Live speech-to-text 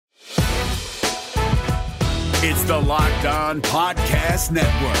It's the Locked On Podcast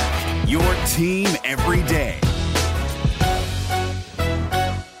Network, your team every day.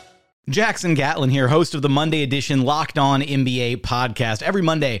 Jackson Gatlin here, host of the Monday edition Locked On NBA podcast. Every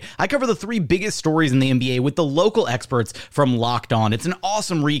Monday, I cover the three biggest stories in the NBA with the local experts from Locked On. It's an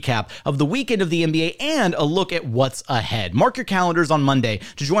awesome recap of the weekend of the NBA and a look at what's ahead. Mark your calendars on Monday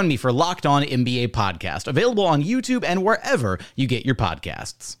to join me for Locked On NBA podcast, available on YouTube and wherever you get your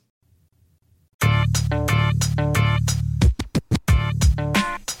podcasts.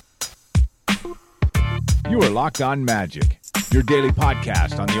 You are Locked On Magic, your daily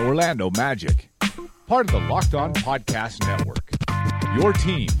podcast on the Orlando Magic. Part of the Locked On Podcast Network, your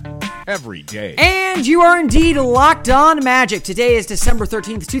team every day. And you are indeed Locked On Magic. Today is December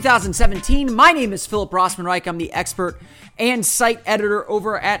 13th, 2017. My name is Philip Rossman-Reich. I'm the expert and site editor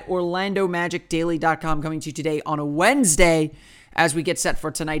over at OrlandoMagicDaily.com, coming to you today on a Wednesday as we get set for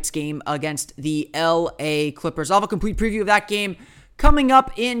tonight's game against the LA Clippers. I'll have a complete preview of that game coming up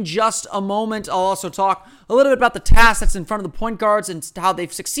in just a moment. I'll also talk a little bit about the task that's in front of the point guards and how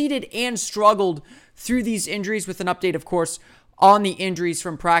they've succeeded and struggled through these injuries, with an update, of course, on the injuries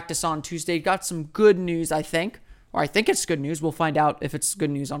from practice on Tuesday. Got some good news, I think. Or I think it's good news. We'll find out if it's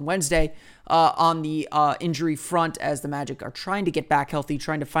good news on Wednesday on the injury front, as the Magic are trying to get back healthy,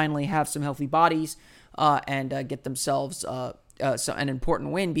 trying to finally have some healthy bodies and get themselves an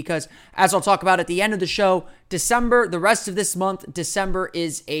important win, because as I'll talk about at the end of the show, December, the rest of this month, December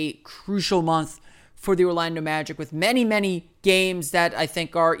is a crucial month for the Orlando Magic, with many, many games that I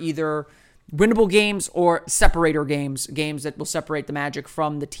think are either winnable games or separator games that will separate the Magic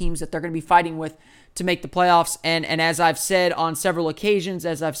from the teams that they're going to be fighting with to make the playoffs. And as I've said on several occasions,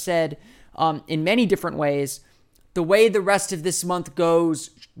 as I've said in many different ways, the way the rest of this month goes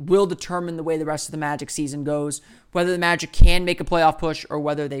will determine the way the rest of the Magic season goes, whether the Magic can make a playoff push or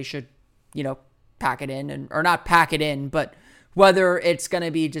whether they should, pack it in, or not pack it in, but whether it's going to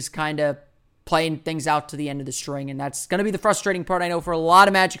be just kind of playing things out to the end of the string. And that's going to be the frustrating part, I know, for a lot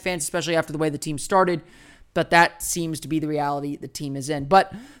of Magic fans, especially after the way the team started, but that seems to be the reality the team is in.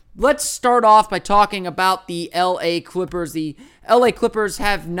 But let's start off by talking about the LA Clippers. The LA Clippers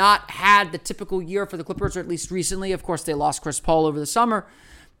have not had the typical year for the Clippers, or at least recently. Of course, they lost Chris Paul over the summer.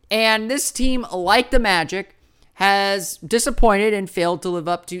 And this team, like the Magic, has disappointed and failed to live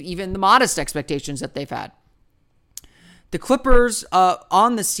up to even the modest expectations that they've had. The Clippers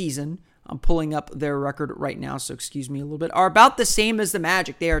on the season, I'm pulling up their record right now, so excuse me a little bit, are about the same as the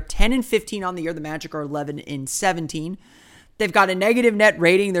Magic. They are 10-15 on the year. The Magic are 11-17. They've got a negative net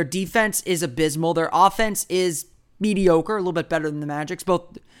rating. Their defense is abysmal. Their offense is mediocre, a little bit better than the Magic's.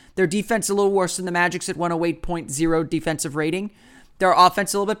 Both their defense a little worse than the Magic's at 108.0 defensive rating. Their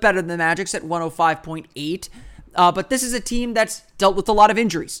offense a little bit better than the Magic's at 105.8. But this is a team that's dealt with a lot of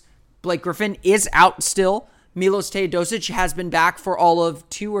injuries. Blake Griffin is out still. Milos Teodosic has been back for all of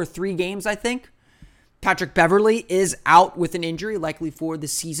 2 or 3 games, I think. Patrick Beverley is out with an injury, likely for the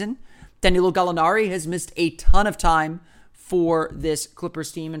season. Danilo Gallinari has missed a ton of time for this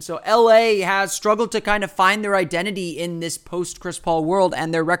Clippers team. And so LA has struggled to kind of find their identity in this post-Chris Paul world,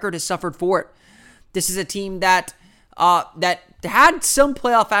 and their record has suffered for it. This is a team that had some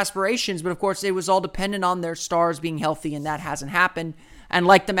playoff aspirations, but of course it was all dependent on their stars being healthy, and that hasn't happened. And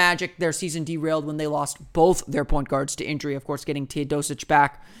like the Magic, their season derailed when they lost both their point guards to injury. Of course, getting Teodosic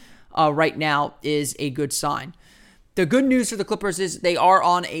back right now is a good sign. The good news for the Clippers is they are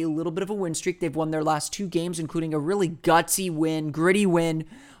on a little bit of a win streak. They've won their last 2 games, including a really gutsy win, gritty win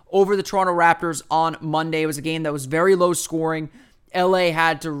over the Toronto Raptors on Monday. It was a game that was very low scoring. LA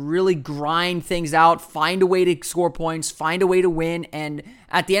had to really grind things out, find a way to score points, find a way to win. And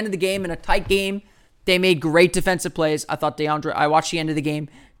at the end of the game, in a tight game, they made great defensive plays. I watched the end of the game.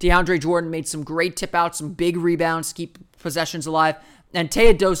 DeAndre Jordan made some great tip outs, some big rebounds to keep possessions alive. And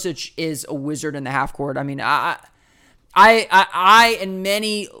Teodosic is a wizard in the half court. I mean, I and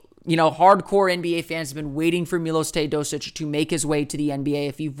many, hardcore NBA fans have been waiting for Milos Teodosic to make his way to the NBA.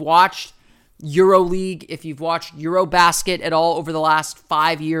 If you've watched EuroLeague, if you've watched Eurobasket at all over the last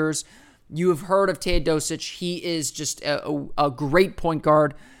 5 years, you have heard of Teodosic. He is just a great point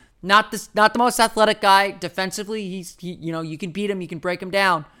guard. Not the most athletic guy. Defensively, you can beat him, you can break him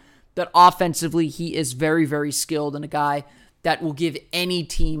down. But offensively, he is very, very skilled, and a guy that will give any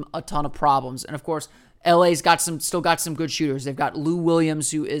team a ton of problems. And of course, LA's still got some good shooters. They've got Lou Williams,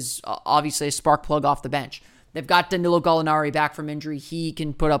 who is obviously a spark plug off the bench. They've got Danilo Gallinari back from injury. He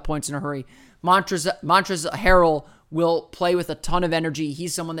can put up points in a hurry. Montrezl Harrell will play with a ton of energy.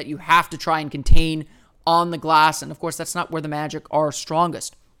 He's someone that you have to try and contain on the glass. And of course, that's not where the Magic are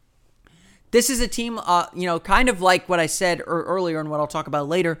strongest. This is a team, kind of like what I said earlier and what I'll talk about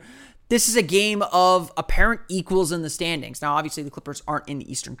later. this is a game of apparent equals in the standings. Now, obviously, the Clippers aren't in the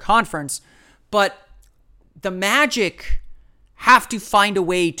Eastern Conference, but the Magic have to find a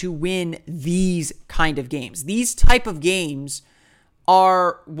way to win these kind of games. These type of games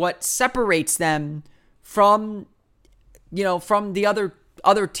are what separates them from, from the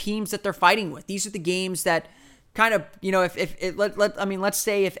other teams that they're fighting with. These are the games that kind of, let's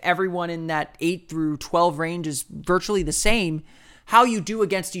say if everyone in that 8 through 12 range is virtually the same, how you do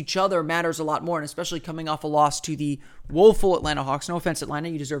against each other matters a lot more, and especially coming off a loss to the woeful Atlanta Hawks. No offense, Atlanta,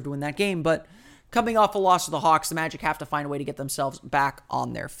 you deserve to win that game, but coming off a loss to the Hawks, the Magic have to find a way to get themselves back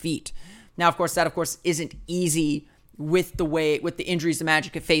on their feet. Now, of course, that isn't easy with the injuries the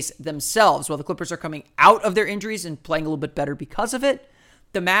Magic have faced themselves. While the Clippers are coming out of their injuries and playing a little bit better because of it,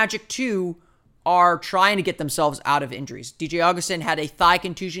 the Magic, too, are trying to get themselves out of injuries. DJ Augustin had a thigh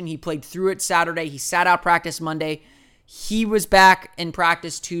contusion. He played through it Saturday. He sat out practice Monday. He was back in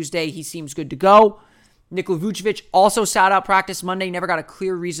practice Tuesday. He seems good to go. Nikola Vucevic also sat out practice Monday. Never got a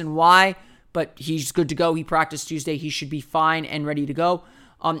clear reason why, but he's good to go. He practiced Tuesday. He should be fine and ready to go.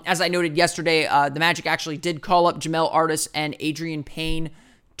 As I noted yesterday, the Magic actually did call up Jamel Artis and Adrian Payne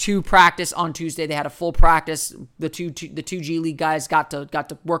to practice on Tuesday. They had a full practice. The two G League guys got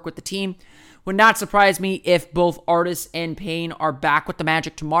to work with the team. Would not surprise me if both Artis and Payne are back with the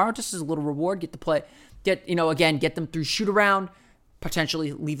Magic tomorrow, just as a little reward. Get them through shoot around,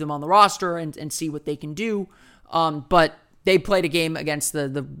 potentially leave them on the roster and see what they can do. But they played a game against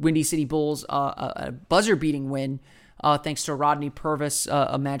the Windy City Bulls, a buzzer-beating win, thanks to Rodney Purvis,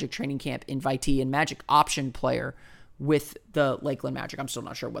 a Magic training camp invitee and Magic option player with the Lakeland Magic. I'm still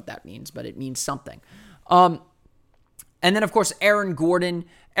not sure what that means, but it means something. And then, of course, Aaron Gordon.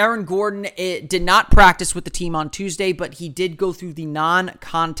 Aaron Gordon did not practice with the team on Tuesday, but he did go through the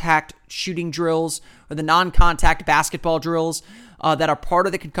non-contact shooting drills or the non-contact basketball drills that are part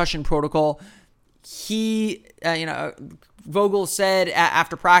of the concussion protocol. He, Vogel said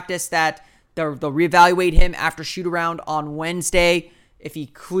after practice that they'll reevaluate him after shoot-around on Wednesday. If he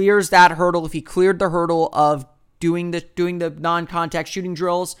clears that hurdle, if he cleared the hurdle of doing the non-contact shooting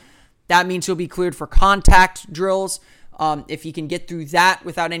drills, that means he'll be cleared for contact drills. If he can get through that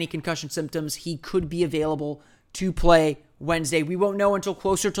without any concussion symptoms, he could be available to play Wednesday. We won't know until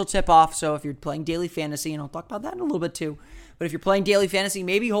closer till tip-off, so if you're playing daily fantasy, and I'll talk about that in a little bit too, but if you're playing daily fantasy,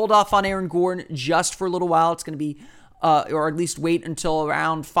 maybe hold off on Aaron Gordon just for a little while. It's going to be, or at least wait until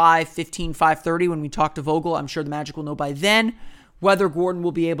around 5:15, 5:30 when we talk to Vogel. I'm sure the Magic will know by then whether Gordon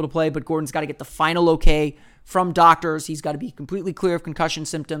will be able to play, but Gordon's got to get the final okay from doctors. He's got to be completely clear of concussion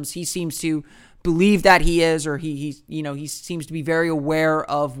symptoms. He seems to believe that he is, or he seems to be very aware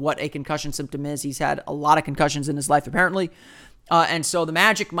of what a concussion symptom is. He's had a lot of concussions in his life, apparently. And so the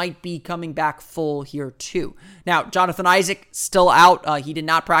Magic might be coming back full here too. Now, Jonathan Isaac still out. He did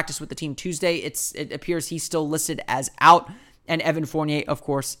not practice with the team Tuesday. It appears he's still listed as out. And Evan Fournier, of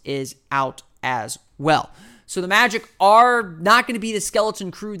course, is out as well. So the Magic are not going to be the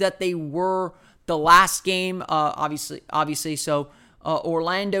skeleton crew that they were the last game, obviously. So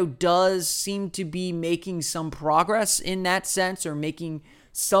Orlando does seem to be making some progress in that sense, or making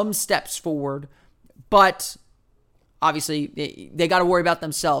some steps forward. But obviously, they got to worry about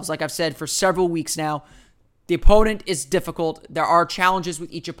themselves. Like I've said for several weeks now, the opponent is difficult. There are challenges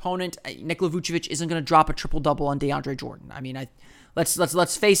with each opponent. Nikola Vucevic isn't going to drop a triple-double on DeAndre Jordan. I mean,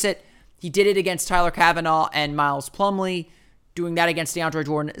 let's face it. He did it against Tyler Cavanaugh and Miles Plumlee. Doing that against DeAndre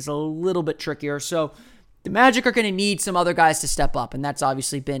Jordan is a little bit trickier. So the Magic are going to need some other guys to step up, and that's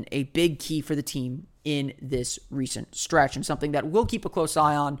obviously been a big key for the team in this recent stretch, and something that we'll keep a close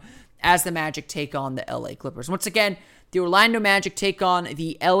eye on as the Magic take on the LA Clippers. Once again, the Orlando Magic take on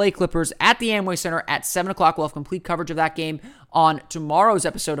the LA Clippers at the Amway Center at 7 o'clock. We'll have complete coverage of that game on tomorrow's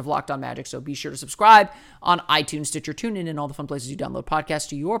episode of Locked On Magic, so be sure to subscribe on iTunes, Stitcher, TuneIn, and all the fun places you download podcasts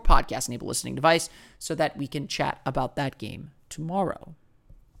to your podcast-enabled listening device so that we can chat about that game tomorrow.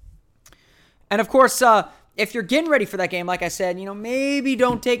 And of course, if you're getting ready for that game, like I said, maybe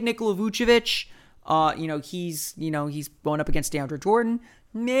don't take Nikola Vucevic. He's going up against DeAndre Jordan.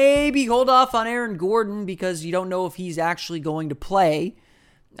 Maybe hold off on Aaron Gordon because you don't know if he's actually going to play.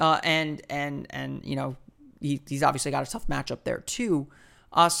 And he's obviously got a tough matchup there too.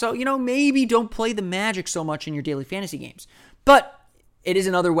 So maybe don't play the Magic so much in your daily fantasy games. But it is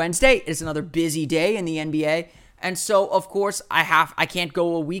another Wednesday. It is another busy day in the NBA. And so, of course, I can't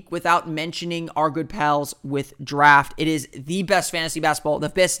go a week without mentioning our good pals with Draft. It is the best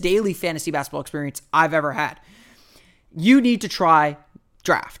daily fantasy basketball experience I've ever had. You need to try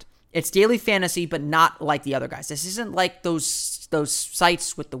Draft. It's daily fantasy, but not like the other guys. This isn't like those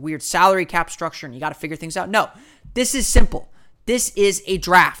sites with the weird salary cap structure and you got to figure things out. No, this is simple. this is a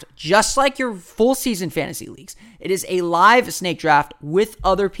draft, just like your full season fantasy leagues. It is a live snake draft with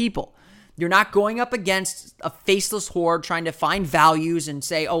other people. You're not going up against a faceless horde trying to find values and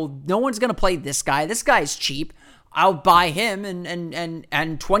say, oh, no one's going to play this guy. This guy's cheap. I'll buy him,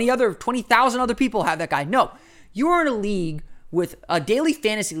 and 20,000 other people have that guy. No, you are in a league with a daily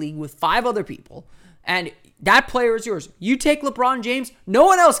fantasy league with 5 other people, and that player is yours. You take LeBron James, no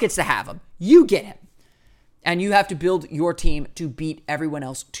one else gets to have him. You get him. And you have to build your team to beat everyone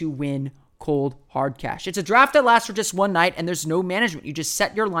else to win cold, hard cash. It's a draft that lasts for just one night, and there's no management. You just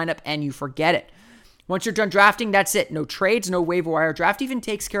set your lineup and you forget it. Once you're done drafting, that's it. No trades, no waiver wire. Draft even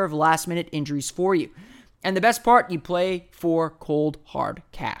takes care of last-minute injuries for you. And the best part, you play for cold, hard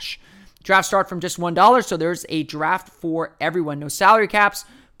cash. Drafts start from just $1, so there's a draft for everyone. No salary caps.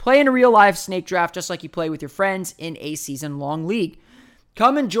 Play in a real-life snake draft just like you play with your friends in a season-long league.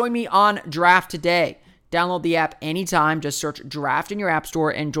 Come and join me on Draft today. Download the app anytime. Just search Draft in your app store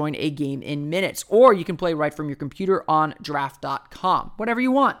and join a game in minutes. Or you can play right from your computer on draft.com. Whatever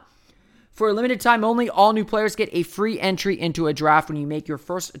you want. For a limited time only, all new players get a free entry into a draft when you make your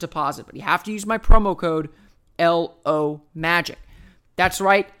first deposit. But you have to use my promo code LOMAGIC. That's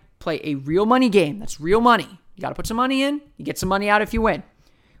right. Play a real money game. That's real money. You got to put some money in. You get some money out if you win.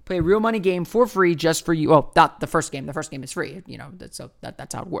 Play a real money game for free just for you. Oh, not the first game. The first game is free. You know, that's how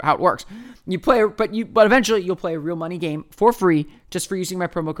it works. You play, but eventually you'll play a real money game for free just for using my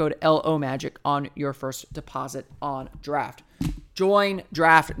promo code LOMAGIC on your first deposit on Draft. Join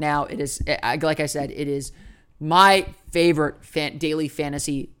Draft now. It is, like I said, it is my favorite daily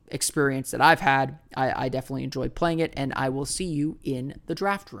fantasy experience that I've had. I definitely enjoyed playing it, and I will see you in the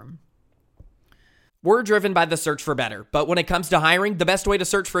draft room. We're driven by the search for better, but when it comes to hiring, the best way to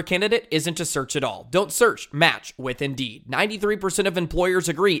search for a candidate isn't to search at all. Don't search, match with Indeed. 93% of employers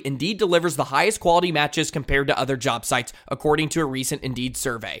agree Indeed delivers the highest quality matches compared to other job sites, according to a recent Indeed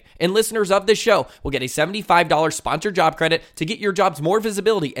survey. And listeners of this show will get a $75 sponsored job credit to get your jobs more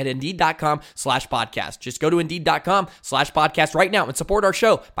visibility at Indeed.com/podcast. Just go to Indeed.com/podcast right now and support our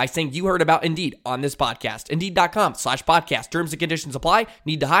show by saying you heard about Indeed on this podcast. Indeed.com/podcast. Terms and conditions apply.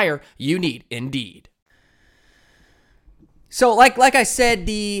 Need to hire? You need Indeed. So, like I said,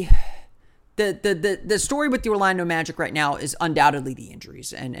 the story with the Orlando Magic right now is undoubtedly the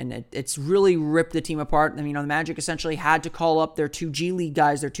injuries, and it's really ripped the team apart. I mean, the Magic essentially had to call up their 2 G League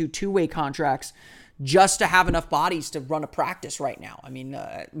guys, their 2 two-way contracts, just to have enough bodies to run a practice right now. I mean,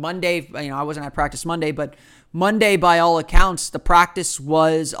 Monday, I wasn't at practice Monday, but Monday, by all accounts, the practice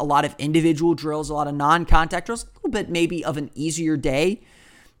was a lot of individual drills, a lot of non-contact drills, a little bit maybe of an easier day,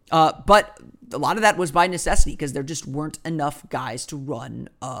 but a lot of that was by necessity because there just weren't enough guys to run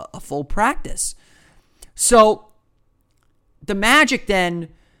a full practice. So the Magic then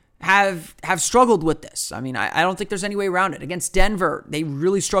have struggled with this. I mean, I don't think there's any way around it. Against Denver, they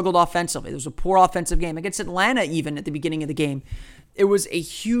really struggled offensively. There was a poor offensive game. Against Atlanta, even at the beginning of the game, it was a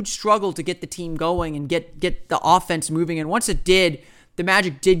huge struggle to get the team going and get the offense moving. And once it did, the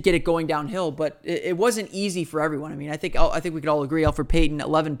Magic did get it going downhill, but it wasn't easy for everyone. I mean, I think we could all agree. Elfrid Payton,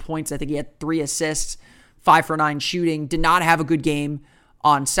 11 points. I think he had 3 assists, 5 for 9 shooting. Did not have a good game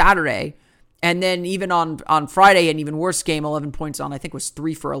on Saturday. And then even on Friday, an even worse game, 11 points on, I think was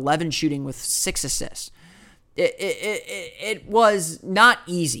 3 for 11 shooting with 6 assists. It was not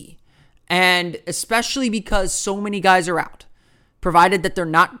easy. And especially because so many guys are out, provided that they're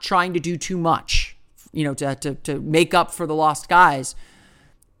not trying to do too much, to make up for the lost guys.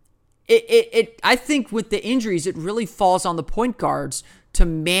 I think with the injuries, it really falls on the point guards to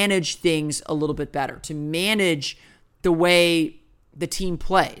manage things a little bit better, to manage the way the team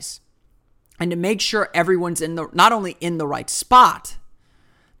plays, and to make sure everyone's not only in the right spot,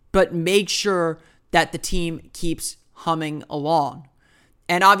 but make sure that the team keeps humming along.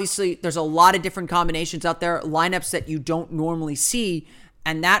 And obviously, there's a lot of different combinations out there, lineups that you don't normally see,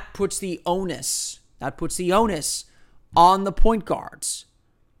 and that puts the onus on the point guards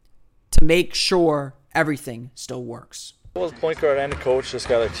to make sure everything still works. Well, the point guard and the coach just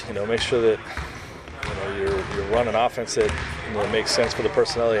got to, make sure that, you're running offense that makes sense for the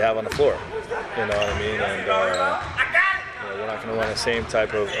personnel you have on the floor. You know what I mean? And we're not going to run the same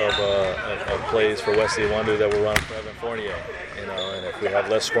type of plays for Wesley Iwundu that we're running for Evan Fournier. And if we have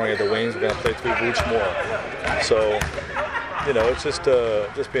less scoring at the wings, we're going to play Tariq Vooch more. So, it's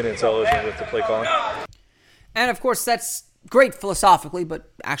just being intelligent with the play calling. And of course, that's great philosophically,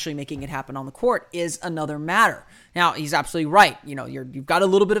 but actually making it happen on the court is another matter. Now, he's absolutely right. You've got a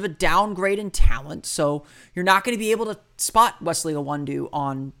little bit of a downgrade in talent, so you're not going to be able to spot Wesley Iwundu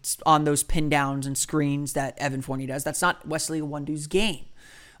on those pin downs and screens that Evan Fournier does. That's not Wesley Iwundu's game.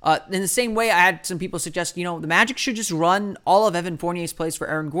 In the same way, I had some people suggest, the Magic should just run all of Evan Fournier's plays for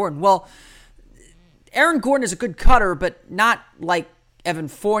Aaron Gordon. Well, Aaron Gordon is a good cutter, but not like Evan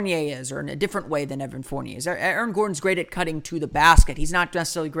Fournier is, or in a different way than Evan Fournier is. Aaron Gordon's great at cutting to the basket. He's not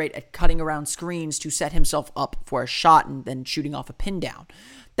necessarily great at cutting around screens to set himself up for a shot and then shooting off a pin down.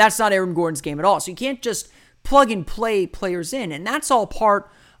 That's not Aaron Gordon's game at all. So you can't just plug and play players in, and that's all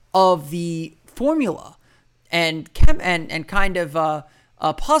part of the formula and kind of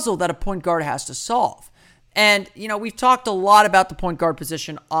a puzzle that a point guard has to solve. And, we've talked a lot about the point guard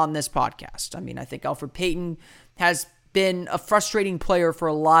position on this podcast. I mean, I think Elfrid Payton has been a frustrating player for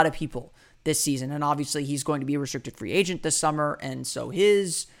a lot of people this season, and obviously he's going to be a restricted free agent this summer, and so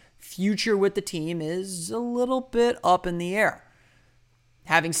his future with the team is a little bit up in the air.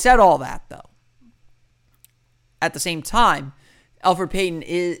 Having said all that, though, at the same time, Elfrid Payton,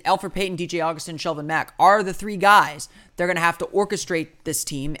 DJ Augustin, Shelvin Mack are the three guys they're going to have to orchestrate this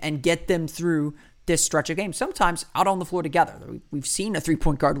team and get them through this stretch of games, sometimes out on the floor together. We've seen a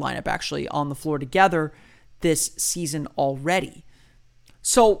three-point guard lineup actually on the floor together this season already.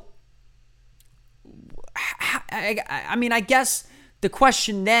 So, I guess the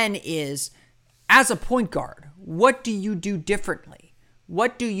question then is, as a point guard, what do you do differently?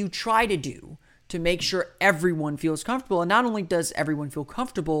 What do you try to do to make sure everyone feels comfortable? And not only does everyone feel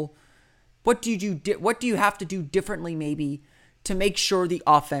comfortable, what do you have to do differently maybe to make sure the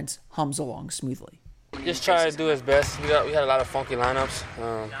offense hums along smoothly? Just try to do his best. We had a lot of funky lineups,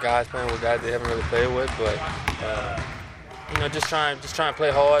 guys playing with guys they haven't really played with, but just try and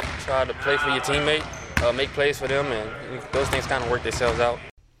play hard, try to play for your teammate, make plays for them, and those things kind of work themselves out.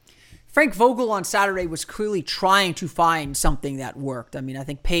 Frank Vogel on Saturday was clearly trying to find something that worked. I mean, I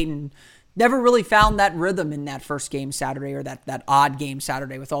think Payton never really found that rhythm in that first game Saturday, or that odd game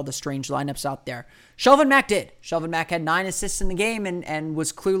Saturday with all the strange lineups out there. Shelvin Mack did. Shelvin Mack had 9 assists in the game and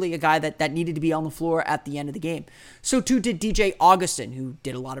was clearly a guy that needed to be on the floor at the end of the game. So too did DJ Augustin, who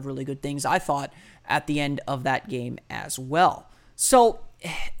did a lot of really good things, I thought, at the end of that game as well. So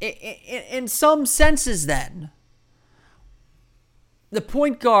in some senses then, the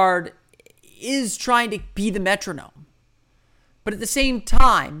point guard is trying to be the metronome. But at the same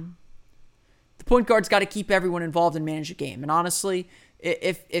time, the point guard's got to keep everyone involved and manage the game. And honestly,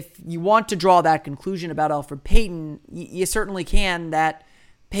 if you want to draw that conclusion about Elfrid Payton, you certainly can, that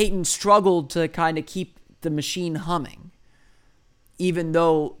Payton struggled to kind of keep the machine humming, even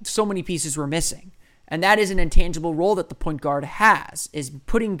though so many pieces were missing. And that is an intangible role that the point guard has, is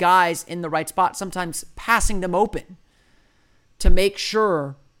putting guys in the right spot, sometimes passing them open to make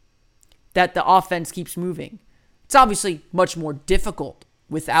sure that the offense keeps moving. It's obviously much more difficult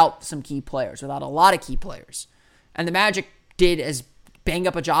without some key players, without a lot of key players. And the Magic did as bang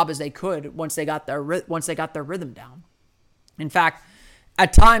up a job as they could once they got their rhythm down. In fact,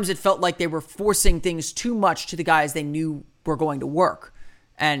 at times it felt like they were forcing things too much to the guys they knew were going to work.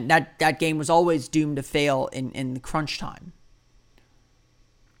 And that game was always doomed to fail in the crunch time.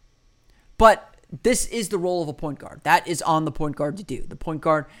 But this is the role of a point guard. That is on the point guard to do. The point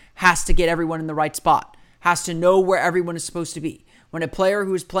guard has to get everyone in the right spot, has to know where everyone is supposed to be. When a player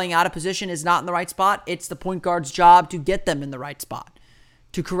who is playing out of position is not in the right spot, it's the point guard's job to get them in the right spot,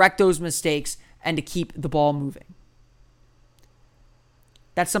 to correct those mistakes, and to keep the ball moving.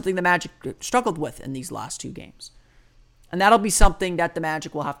 That's something the Magic struggled with in these last 2 games. And that'll be something that the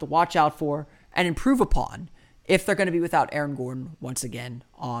Magic will have to watch out for and improve upon if they're going to be without Aaron Gordon once again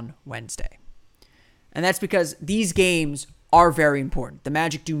on Wednesday. And that's because these games are very important. The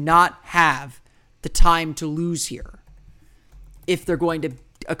Magic do not have the time to lose here if they're going to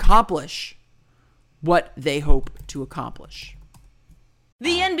accomplish what they hope to accomplish.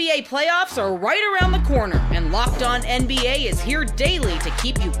 The NBA playoffs are right around the corner, and Locked On NBA is here daily to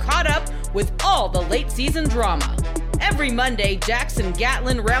keep you caught up with all the late season drama. Every Monday, Jackson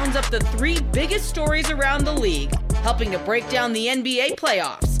Gatlin rounds up the 3 biggest stories around the league, helping to break down the NBA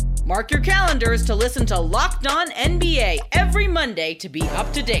playoffs. Mark your calendars to listen to Locked On NBA every Monday to be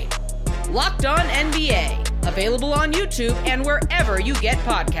up to date. Locked On NBA, available on YouTube and wherever you get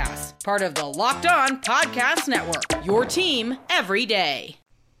podcasts. Part of the Locked On Podcast Network, your team every day.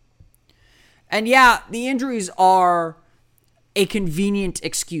 And yeah, the injuries are a convenient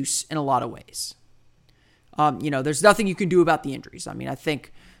excuse in a lot of ways. There's nothing you can do about the injuries. I mean, I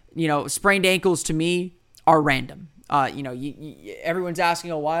think, sprained ankles to me are random. Everyone's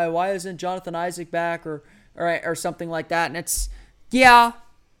asking, why isn't Jonathan Isaac back or something like that? And it's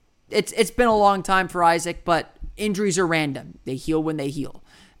been a long time for Isaac, but injuries are random. They heal when they heal.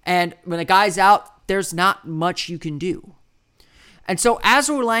 And when a guy's out, there's not much you can do. And so as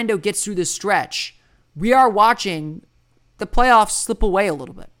Orlando gets through this stretch, we are watching the playoffs slip away a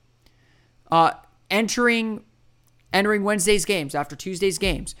little bit. Entering Wednesday's games after Tuesday's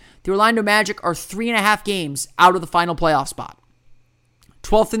games, the Orlando Magic are 3.5 games out of the final playoff spot.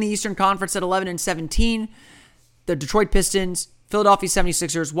 12th in the Eastern Conference at 11-17. The Detroit Pistons, Philadelphia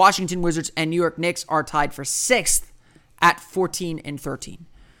 76ers, Washington Wizards, and New York Knicks are tied for 6th at 14-13.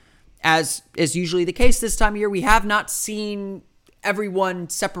 As is usually the case this time of year, we have not seen everyone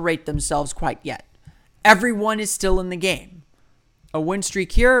separate themselves quite yet. Everyone is still in the game. A win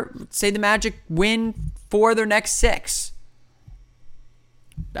streak here, say the Magic win 4 of their next 6.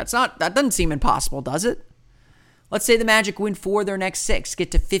 That doesn't seem impossible, does it? Let's say the Magic win 4 of their next 6, get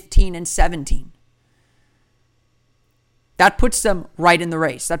to 15-17. That puts them right in the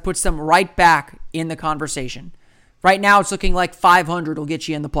race. That puts them right back in the conversation. Right now, it's looking like 500 will get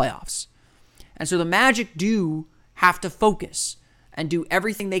you in the playoffs. And so the Magic do have to focus and do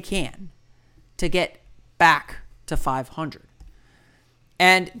everything they can to get back to 500.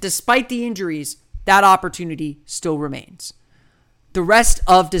 And despite the injuries, that opportunity still remains. The rest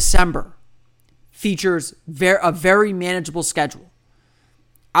of December features a very manageable schedule.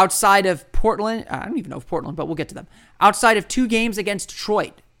 Outside of Portland, I don't even know if Portland, but we'll get to them. Outside of 2 games against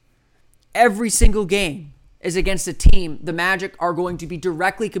Detroit, every single game is against a team the Magic are going to be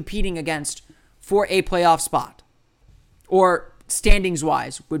directly competing against for a playoff spot. Or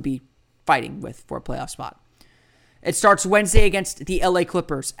standings-wise would be fighting with for a playoff spot. It starts Wednesday against the LA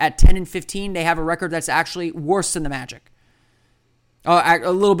Clippers at 10-15. They have a record that's actually worse than the Magic.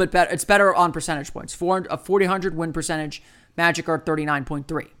 A little bit better. It's better on percentage points. 400 win percentage. Magic are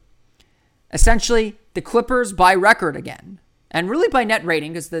 39.3. Essentially, the Clippers by record again. And really by net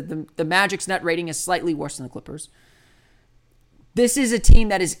rating, because the Magic's net rating is slightly worse than the Clippers. This is a team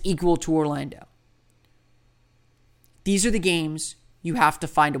that is equal to Orlando. These are the games you have to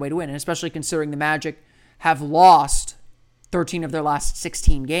find a way to win. And especially considering the Magic have lost 13 of their last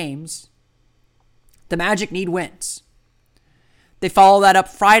 16 games, the Magic need wins. They follow that up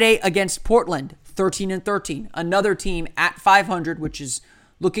Friday against Portland, 13-13. Another team at 500, which is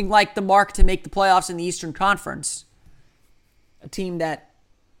looking like the mark to make the playoffs in the Eastern Conference. A team that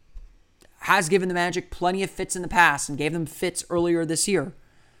has given the Magic plenty of fits in the past and gave them fits earlier this year.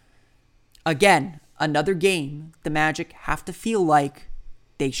 Again, another game the Magic have to feel like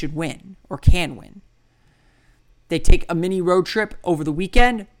they should win or can win. They take a mini road trip over the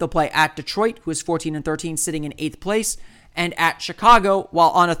weekend. They'll play at Detroit, who is 14-13, sitting in 8th place, and at Chicago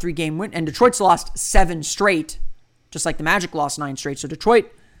while on a 3-game win. And Detroit's lost 7 straight, just like the Magic lost 9 straight. So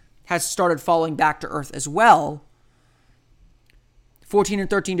Detroit has started falling back to earth as well.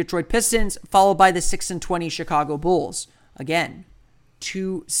 14-13 Detroit Pistons, followed by the 6-20 Chicago Bulls. Again,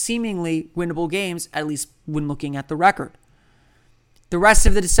 2 seemingly winnable games, at least when looking at the record. The rest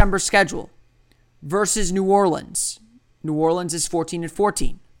of the December schedule versus New Orleans. New Orleans is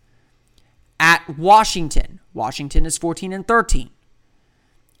 14-14. At Washington. Washington is 14-13.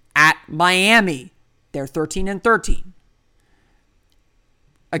 At Miami, they're 13-13.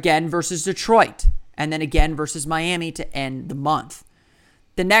 Again versus Detroit. And then again versus Miami to end the month.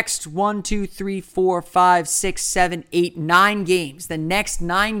 The next 9 games, the next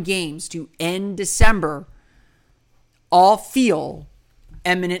 9 games to end December all feel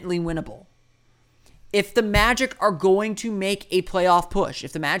eminently winnable. If the Magic are going to make a playoff push,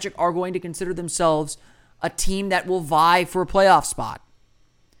 if the Magic are going to consider themselves a team that will vie for a playoff spot,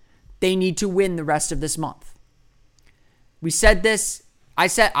 they need to win the rest of this month. We said this, I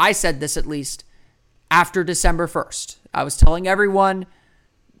said this at least, after December 1st. I was telling everyone,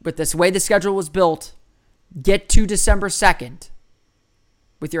 with this way the schedule was built, get to December 2nd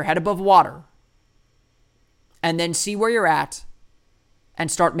with your head above water and then see where you're at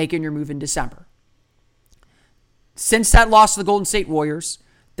and start making your move in December. Since that loss to the Golden State Warriors,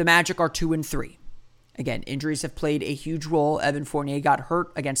 the Magic are 2-3. Again, injuries have played a huge role. Evan Fournier got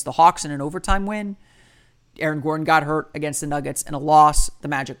hurt against the Hawks in an overtime win. Aaron Gordon got hurt against the Nuggets in a loss. The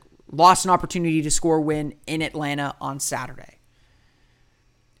Magic lost an opportunity to score a win in Atlanta on Saturday.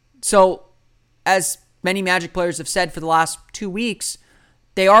 So, as many Magic players have said for the last 2 weeks,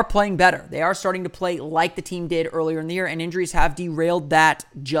 they are playing better. They are starting to play like the team did earlier in the year, and injuries have derailed that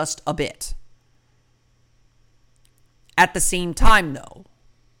just a bit. At the same time, though,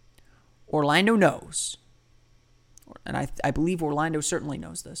 Orlando knows, and I believe Orlando certainly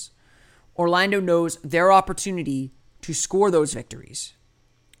knows this, Orlando knows their opportunity to score those victories,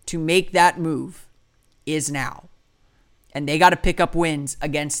 to make that move, is now. And they got to pick up wins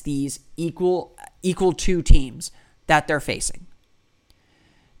against these equal 2 teams that they're facing.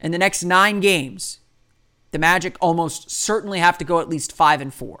 In the next 9 games, the Magic almost certainly have to go at least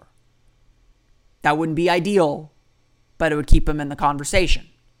 5-4. That wouldn't be ideal, but it would keep them in the conversation.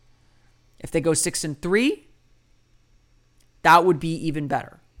 If they go 6-3, that would be even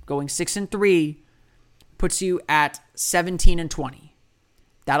better. Going 6-3 puts you at 17-20.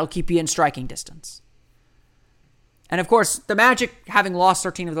 That'll keep you in striking distance. And of course, the Magic, having lost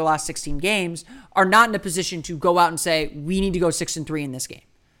 13 of their last 16 games, are not in a position to go out and say, we need to go 6-3 in this game,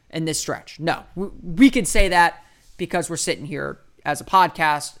 in this stretch. No, we could say that because we're sitting here as a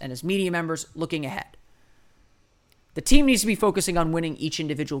podcast and as media members looking ahead. The team needs to be focusing on winning each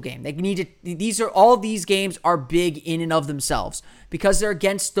individual game. They need to. All of these games are big in and of themselves because they're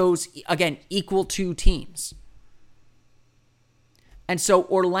against those, again, equal to teams. And so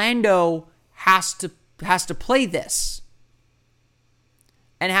Orlando has to play this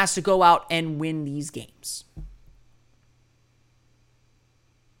and has to go out and win these games.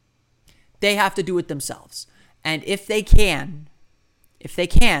 They have to do it themselves. And if they can,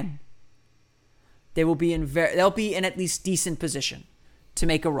 they'll be in at least decent position to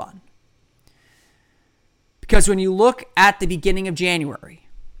make a run. Because when you look at the beginning of January,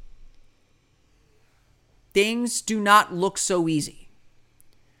 things do not look so easy.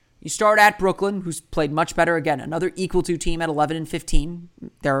 You start at Brooklyn, who's played much better. Again, another equal to team at 11-15.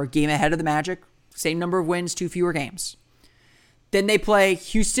 They're a game ahead of the Magic. Same number of wins, 2 fewer games. Then they play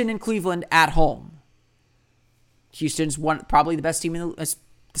Houston and Cleveland at home. Houston's probably the best team the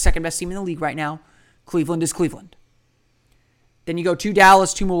second best team in the league right now. Cleveland is Cleveland. Then you go to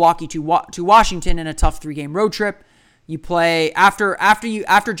Dallas, to Milwaukee, to Washington in a tough 3-game road trip. You play after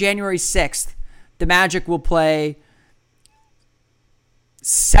January 6th, the Magic will play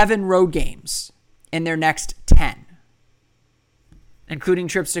 7 road games in their next 10, including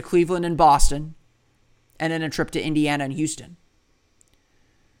trips to Cleveland and Boston, and then a trip to Indiana and Houston.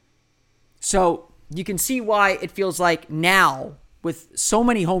 So you can see why it feels like now, with so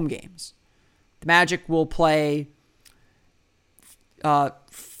many home games, the Magic will play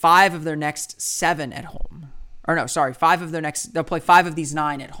 5 of their next 7 at home. They'll play 5 of these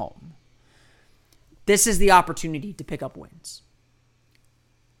 9 at home. This is the opportunity to pick up wins.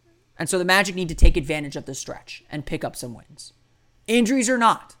 And so the Magic need to take advantage of this stretch and pick up some wins. Injuries or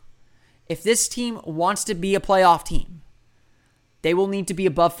not, if this team wants to be a playoff team, they will need to be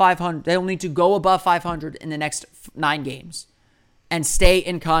above 500. They will need to go above 500 in the next 9 games and stay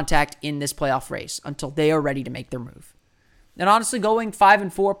in contact in this playoff race until they are ready to make their move. And honestly, going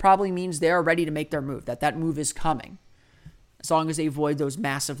 5-4 probably means they are ready to make their move, that move is coming, as long as they avoid those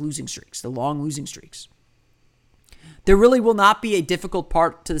massive losing streaks, the long losing streaks. There really will not be a difficult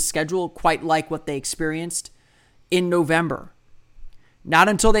part to the schedule quite like what they experienced in November. Not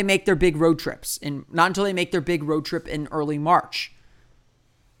until they make their big road trips, and not until they make their big road trip in early March.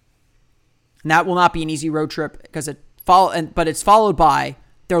 And that will not be an easy road trip because but it's followed by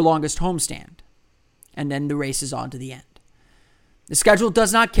their longest homestand, and then the race is on to the end. The schedule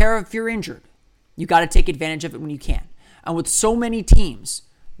does not care if you're injured. You got to take advantage of it when you can. And with so many teams,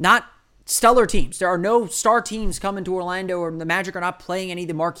 not stellar teams, there are no star teams coming to Orlando, or the Magic are not playing any of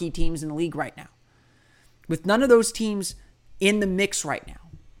the marquee teams in the league right now. With none of those teams in the mix right now,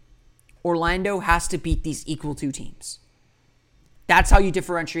 Orlando has to beat these equal to teams. That's how you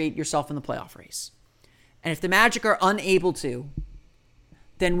differentiate yourself in the playoff race. And if the Magic are unable to,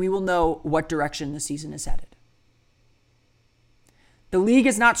 then we will know what direction the season is headed. The league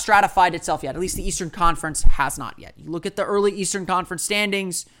has not stratified itself yet. At least the Eastern Conference has not yet. You look at the early Eastern Conference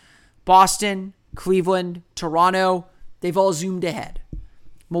standings, Boston, Cleveland, Toronto, they've all zoomed ahead.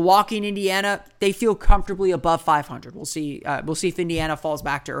 Milwaukee and Indiana, they feel comfortably above 500. We'll see if Indiana falls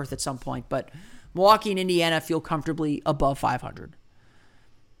back to earth at some point, but Milwaukee and Indiana feel comfortably above 500.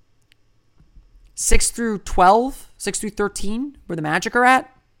 6 through 13, where the Magic are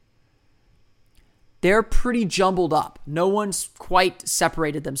at, they're pretty jumbled up. No one's quite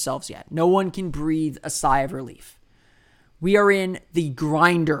separated themselves yet. No one can breathe a sigh of relief. We are in the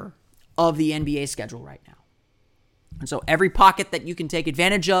grinder of the NBA schedule right now. And so every pocket that you can take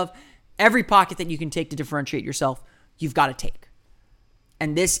advantage of, every pocket that you can take to differentiate yourself, you've got to take.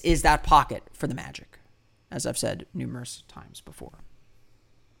 And this is that pocket for the Magic, as I've said numerous times before.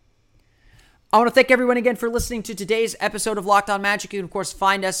 I want to thank everyone again for listening to today's episode of Locked On Magic. You can, of course,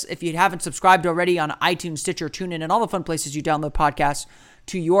 find us, if you haven't subscribed already, on iTunes, Stitcher, TuneIn, and all the fun places you download podcasts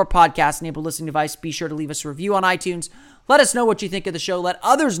to your podcast-enabled listening device. Be sure to leave us a review on iTunes. Let us know what you think of the show. Let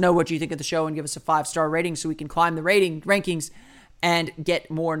others know what you think of the show, and give us a 5-star rating so we can climb the rankings and get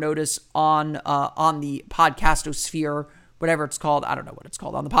more notice on the podcastosphere, whatever it's called. I don't know what it's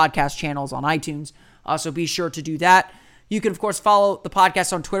called, on the podcast channels on iTunes. So be sure to do that. You can, of course, follow the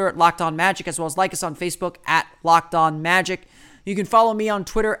podcast on Twitter at Locked On Magic, as well as like us on Facebook at Locked On Magic. You can follow me on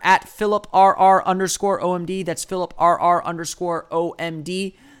Twitter at PhilipRR_OMD. That's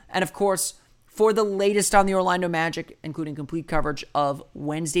PhilipRR_OMD. And of course, for the latest on the Orlando Magic, including complete coverage of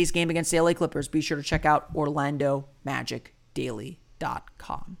Wednesday's game against the LA Clippers, be sure to check out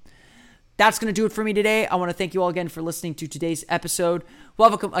OrlandoMagicDaily.com. That's going to do it for me today. I want to thank you all again for listening to today's episode. We'll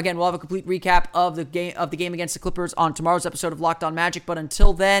have a complete recap of the game against the Clippers on tomorrow's episode of Locked On Magic. But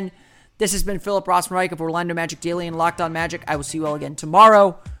until then, this has been Philip Rossman-Reich of Orlando Magic Daily and Locked On Magic. I will see you all again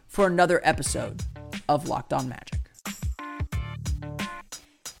tomorrow for another episode of Locked On Magic.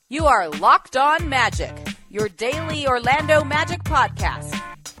 You are Locked On Magic, your daily Orlando Magic podcast,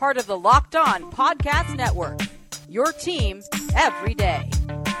 part of the Locked On Podcast Network, your team every day.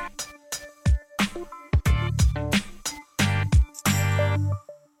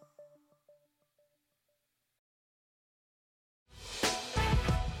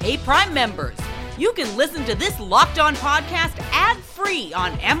 Hey, Prime members, you can listen to this Locked On podcast ad-free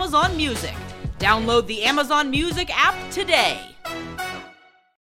on Amazon Music. Download the Amazon Music app today.